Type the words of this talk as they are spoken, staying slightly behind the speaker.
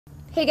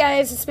Hey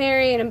guys, it's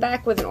Mary, and I'm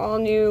back with an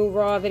all-new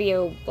Raw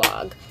video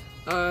blog.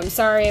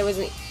 Sorry I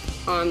wasn't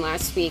on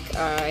last week.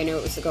 I know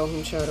it was the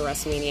go-home show to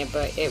Wrestlemania,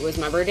 but it was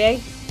my birthday,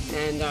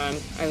 and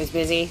I was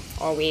busy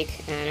all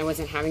week, and I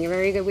wasn't having a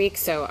very good week,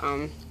 so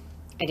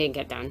I didn't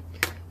get done.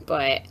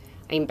 But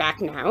I'm back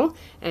now,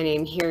 and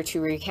I'm here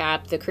to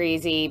recap the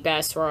crazy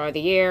best Raw of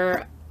the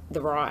year,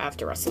 the Raw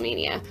after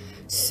WrestleMania.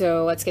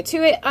 So let's get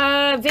to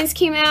it. Vince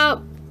came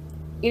out,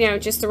 you know,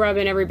 just to rub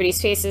in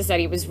everybody's faces that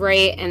he was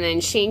right, and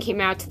then Shane came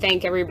out to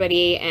thank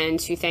everybody and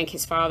to thank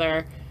his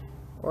father,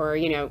 or,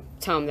 you know,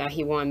 tell him that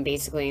he won,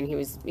 basically, and he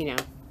was, you know,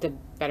 the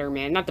better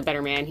man. Not the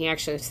better man, he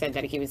actually said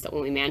that he was the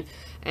only man,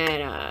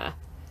 and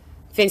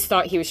Vince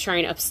thought he was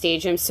trying to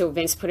upstage him, so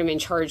Vince put him in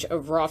charge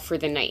of Raw for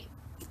the night.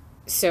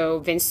 So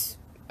Vince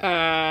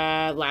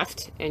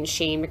left, and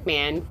Shane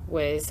McMahon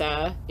was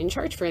in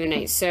charge for the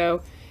night,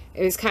 so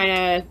it was kind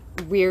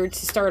of weird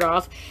to start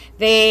off.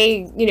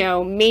 They, you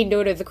know, made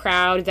note of the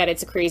crowd, that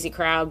it's a crazy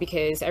crowd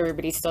because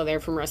everybody's still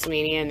there from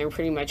WrestleMania and they're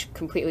pretty much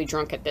completely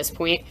drunk at this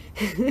point.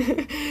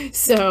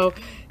 So,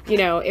 you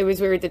know, it was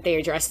weird that they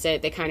addressed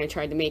it. They kind of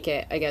tried to make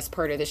it, I guess,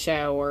 part of the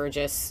show, or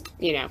just,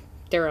 you know,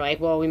 they were like,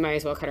 well, we might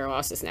as well cut our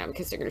losses now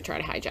because they're going to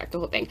try to hijack the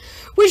whole thing.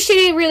 Which they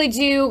didn't really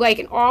do, like,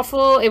 an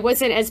awful. It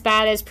wasn't as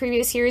bad as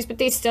previous years, but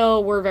they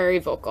still were very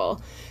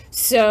vocal.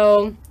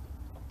 So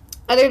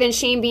other than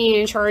Shane being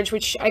in charge,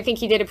 which I think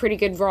he did a pretty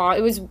good Raw,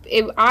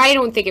 I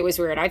don't think it was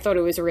weird. I thought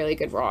it was a really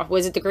good Raw.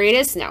 Was it the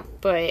greatest? No.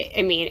 But,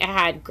 I mean, it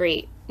had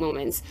great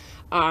moments.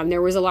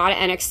 There was a lot of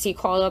NXT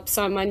call-ups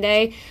on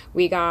Monday.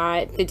 We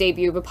got the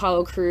debut of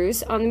Apollo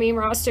Crews on the main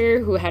roster,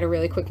 who had a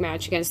really quick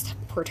match against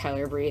poor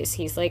Tyler Breeze.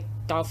 He's like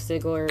Dolph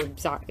Ziggler,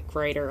 Zack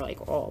Ryder,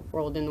 like all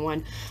rolled into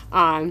one.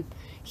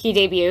 He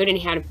debuted and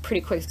he had a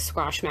pretty quick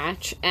squash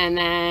match. And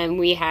then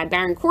we had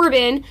Baron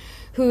Corbin,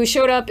 who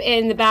showed up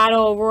in the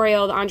Battle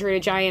Royal, the Andre the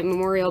Giant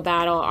Memorial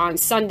Battle on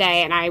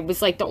Sunday, and I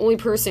was like the only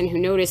person who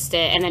noticed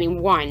it, and then he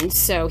won.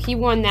 So he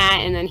won that,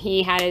 and then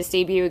he had his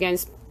debut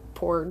against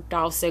poor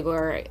Dolph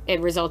Ziggler.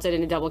 It resulted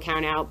in a double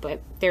count out,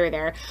 but they were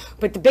there.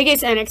 But the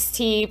biggest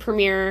NXT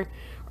premiere,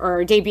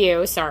 or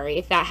debut,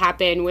 sorry, that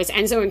happened was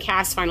Enzo and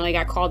Cass finally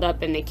got called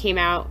up, and they came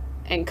out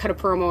and cut a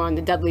promo on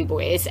the Dudley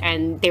Boys,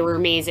 and they were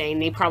amazing.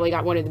 They probably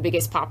got one of the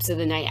biggest pops of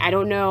the night. I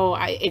don't know,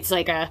 it's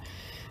like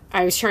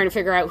I was trying to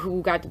figure out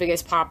who got the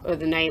biggest pop of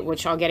the night,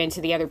 which I'll get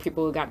into the other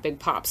people who got big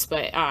pops.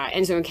 But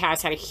Enzo and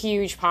Cass had a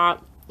huge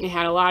pop. It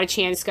had a lot of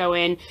chants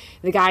going.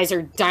 The guys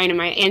are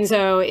dynamite.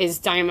 Enzo is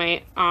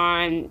dynamite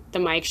on the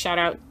mic. Shout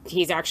out.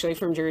 He's actually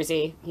from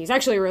Jersey. He's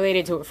actually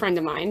related to a friend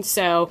of mine.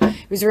 So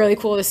it was really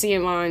cool to see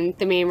him on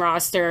the main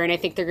roster. And I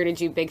think they're going to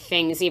do big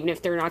things, even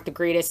if they're not the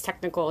greatest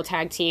technical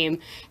tag team.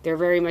 They're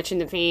very much in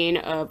the vein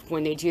of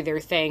when they do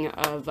their thing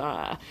of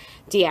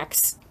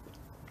DX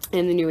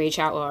and the New Age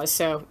Outlaws.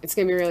 So it's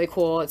going to be really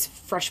cool. It's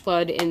fresh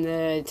blood in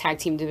the tag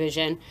team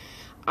division.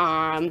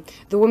 The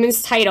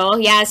women's title,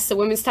 yes, the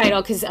women's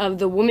title, because of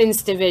the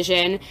women's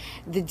division,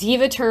 the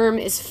Diva term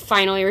is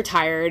finally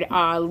retired.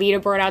 Lita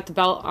brought out the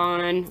belt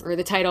or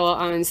the title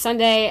on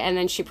Sunday, and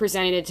then she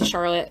presented it to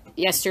Charlotte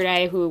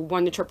yesterday, who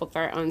won the triple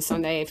threat on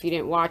Sunday, if you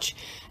didn't watch.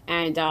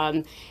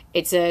 And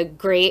it's a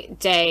great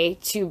day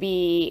to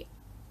be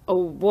a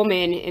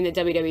woman in the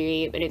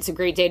WWE, but it's a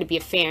great day to be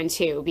a fan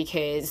too,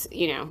 because,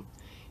 you know,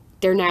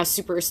 they're now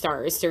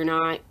superstars.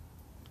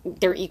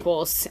 They're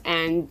equals,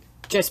 and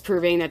just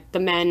proving that the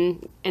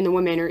men and the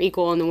women are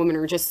equal and the women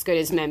are just as good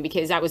as men,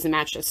 because that was the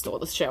match that stole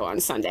the show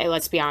on Sunday.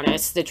 Let's be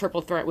honest. The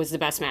triple threat was the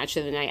best match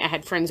of the night. I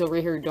had friends over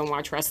here who don't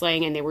watch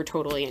wrestling, and they were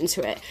totally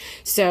into it.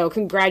 So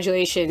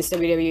congratulations,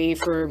 WWE,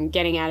 for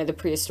getting out of the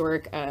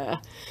prehistoric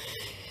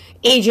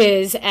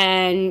ages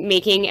and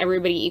making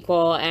everybody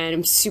equal. And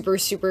I'm super,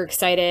 super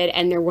excited.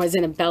 And there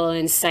wasn't a Bella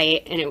in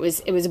sight, and it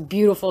was a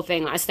beautiful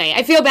thing last night.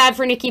 I feel bad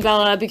for Nikki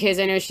Bella, because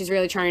I know she's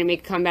really trying to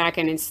make a comeback,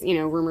 and it's, you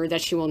know, rumored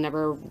that she will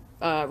never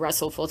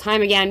wrestle full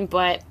time again,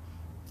 but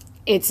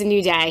it's a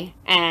new day,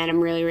 and I'm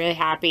really, really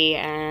happy.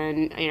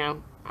 And, you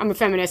know, I'm a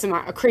feminist. I'm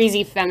not a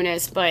crazy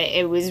feminist, but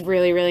it was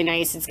really, really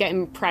nice. It's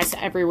getting press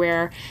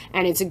everywhere,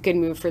 and it's a good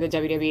move for the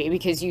WWE,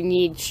 because you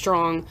need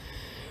strong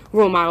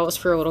role models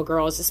for little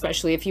girls,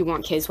 especially if you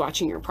want kids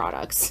watching your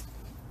products.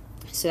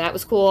 So that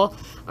was cool.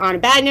 On a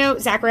bad note,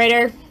 Zack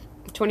Ryder,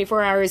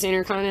 24 Hours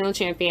Intercontinental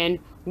Champion,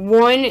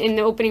 won in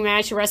the opening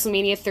match of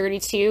WrestleMania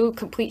 32.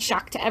 Complete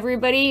shock to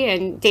everybody.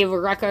 And Dave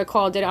LaGreca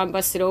called it on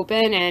Busted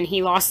Open, and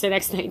he lost the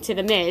next night to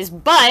The Miz.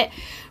 But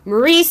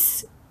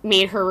Maurice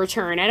made her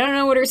return. I don't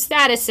know what her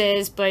status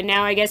is, but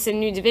now I guess in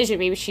new division,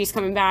 maybe she's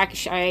coming back.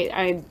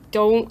 I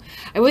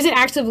wasn't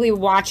actively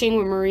watching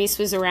when Maurice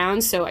was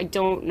around, so I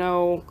don't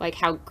know like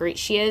how great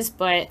she is,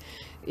 but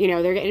you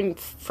know, they're getting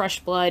fresh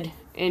blood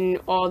in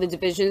all the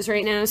divisions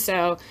right now,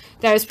 so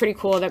that was pretty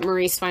cool that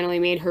Maurice finally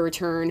made her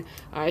return.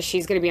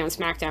 She's going to be on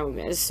SmackDown with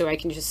Miz, so I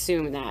can just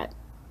assume that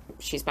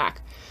she's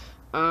back.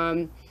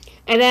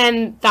 And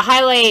then the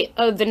highlight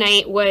of the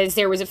night was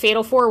there was a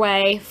fatal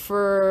four-way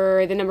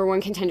for the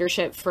 #1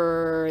 contendership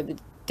for the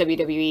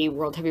WWE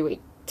World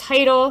Heavyweight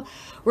title.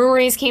 Roman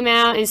Reigns came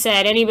out and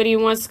said, anybody who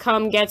wants to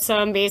come get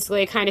some,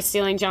 basically kind of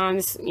stealing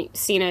John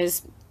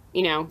Cena's,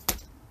 you know,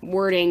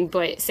 wording,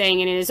 but saying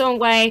it in his own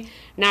way.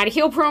 Not a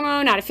heel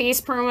promo, not a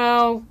face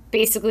promo,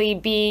 basically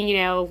being, you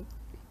know,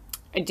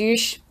 a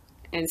douche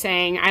and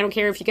saying, I don't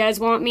care if you guys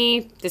want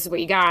me, this is what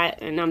you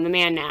got, and I'm the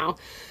man now.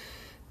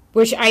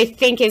 Which I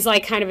think is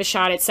like kind of a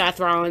shot at Seth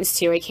Rollins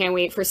too. I can't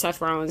wait for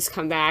Seth Rollins to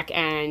come back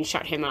and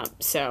shut him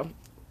up. So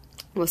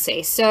we'll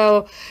see.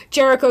 So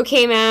Jericho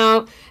came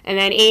out, and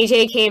then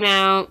AJ came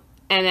out,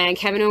 and then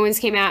Kevin Owens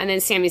came out, and then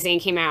Sami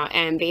Zayn came out,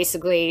 and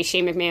basically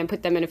Shane McMahon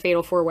put them in a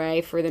fatal 4-way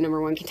for the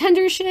 #1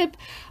 contendership.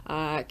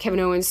 Kevin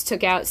Owens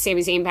took out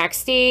Sami Zayn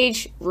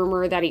backstage.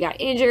 Rumor that he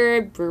got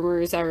injured.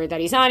 Rumors are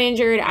that he's not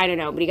injured. I don't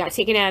know, but he got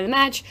taken out of the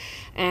match.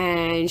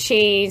 And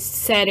Shane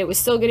said it was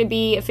still going to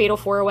be a fatal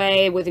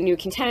 4-way with a new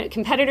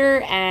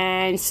competitor,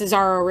 and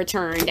Cesaro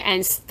returned.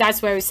 And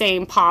that's what I was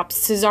saying, pops.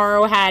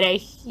 Cesaro had a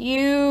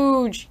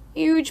huge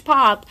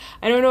pop.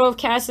 I don't know if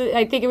Cass,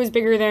 I think it was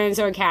bigger than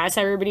Zoe Cass.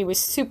 Everybody was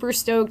super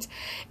stoked.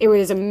 It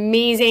was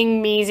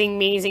amazing main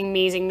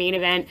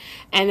event.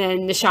 And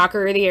then the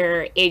shocker of the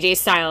year, AJ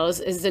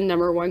Styles is the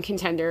 #1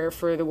 contender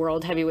for the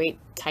World Heavyweight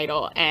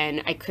title,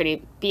 and I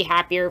couldn't be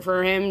happier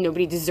for him.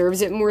 Nobody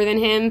deserves it more than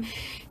him.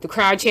 The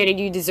crowd chanted,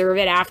 you deserve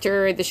it.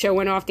 After the show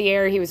went off the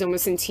air, he was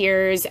almost in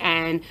tears,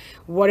 and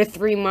what a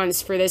 3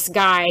 months for this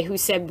guy who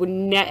said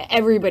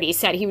everybody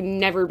said he would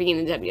never be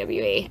in the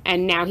WWE,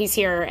 and now he's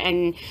here.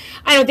 And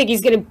I don't think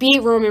he's going to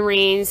beat Roman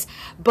Reigns,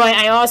 but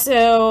I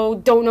also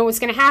don't know what's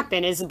going to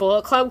happen. Is the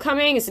Bullet Club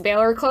coming? Is the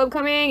Balor Club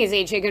coming? Is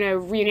AJ going to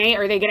reunite?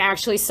 Are they going to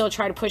actually still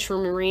try to push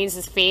Roman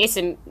Reigns' face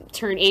and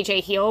turn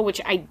AJ heel,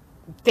 which I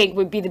think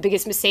would be the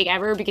biggest mistake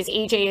ever, because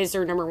AJ is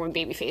their #1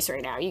 babyface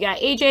right now. You got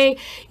AJ,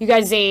 you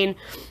got Zayn,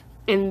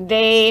 and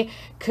they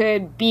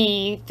could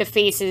be the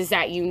faces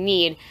that you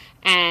need.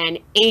 And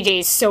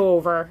AJ's so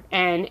over,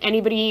 and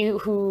anybody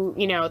who,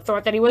 you know,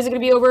 thought that he wasn't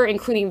going to be over,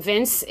 including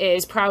Vince,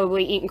 is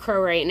probably eating crow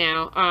right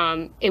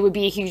now. It would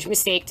be a huge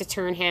mistake to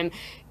turn him.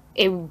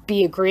 It would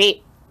be a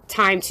great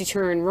time to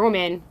turn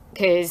Roman,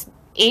 because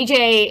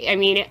AJ, I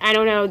mean, I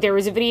don't know, there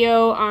was a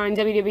video on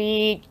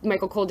WWE,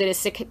 Michael Cole did a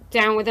sit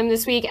down with him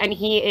this week, and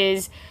he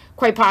is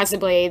quite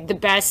possibly the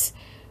best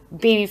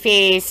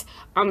babyface.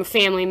 I'm a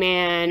family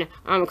man,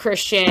 I'm a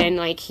Christian,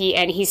 like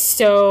he's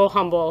so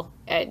humble.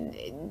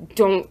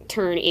 Don't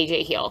turn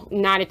AJ heel,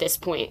 not at this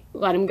point.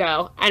 Let him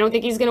go. I don't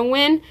think he's gonna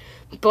win,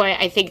 but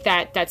I think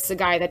that's the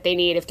guy that they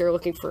need if they're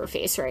looking for a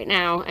face right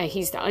now.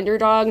 He's the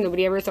underdog.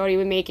 Nobody ever thought he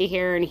would make it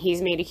here, and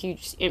he's made a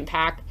huge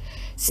impact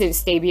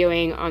since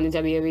debuting on the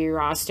WWE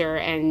roster,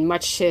 and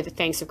much to the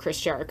thanks of Chris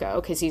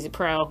Jericho, because he's a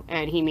pro,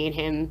 and he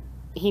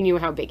knew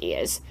how big he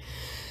is.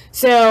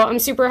 So I'm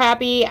super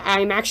happy.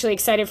 I'm actually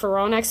excited for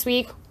Raw next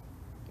week,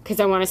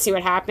 because I want to see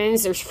what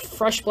happens. There's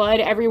fresh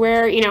blood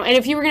everywhere, you know, and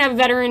if you were going to have a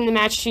veteran in the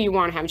match, you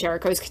want to have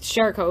Jericho, because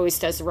Jericho always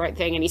does the right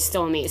thing, and he's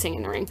still amazing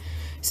in the ring.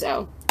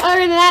 So other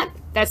than that,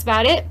 that's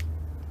about it.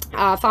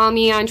 Follow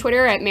me on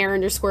Twitter at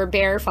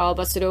Mare_Bear. Follow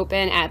Busted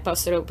Open at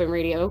Busted Open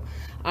Radio.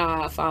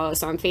 Follow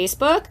us on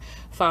Facebook.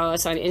 Follow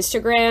us on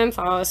Instagram.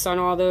 Follow us on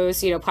all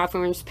those, you know,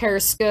 platforms.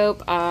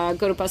 Periscope. Go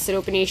to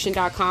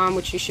BustedOpenNation.com,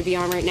 which you should be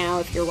on right now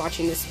if you're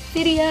watching this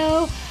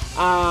video.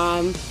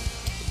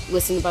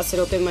 Listen to Busted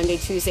Open Monday,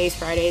 Tuesdays,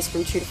 Fridays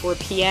from 2 to 4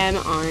 p.m.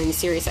 on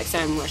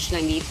SiriusXM Rush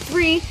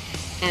 93.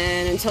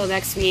 And until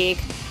next week,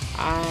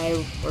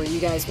 you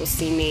guys will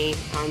see me.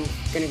 I'm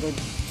gonna go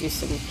do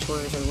some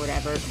chores or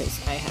whatever,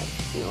 because I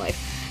have no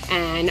life.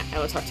 And I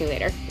will talk to you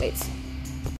later. Lates.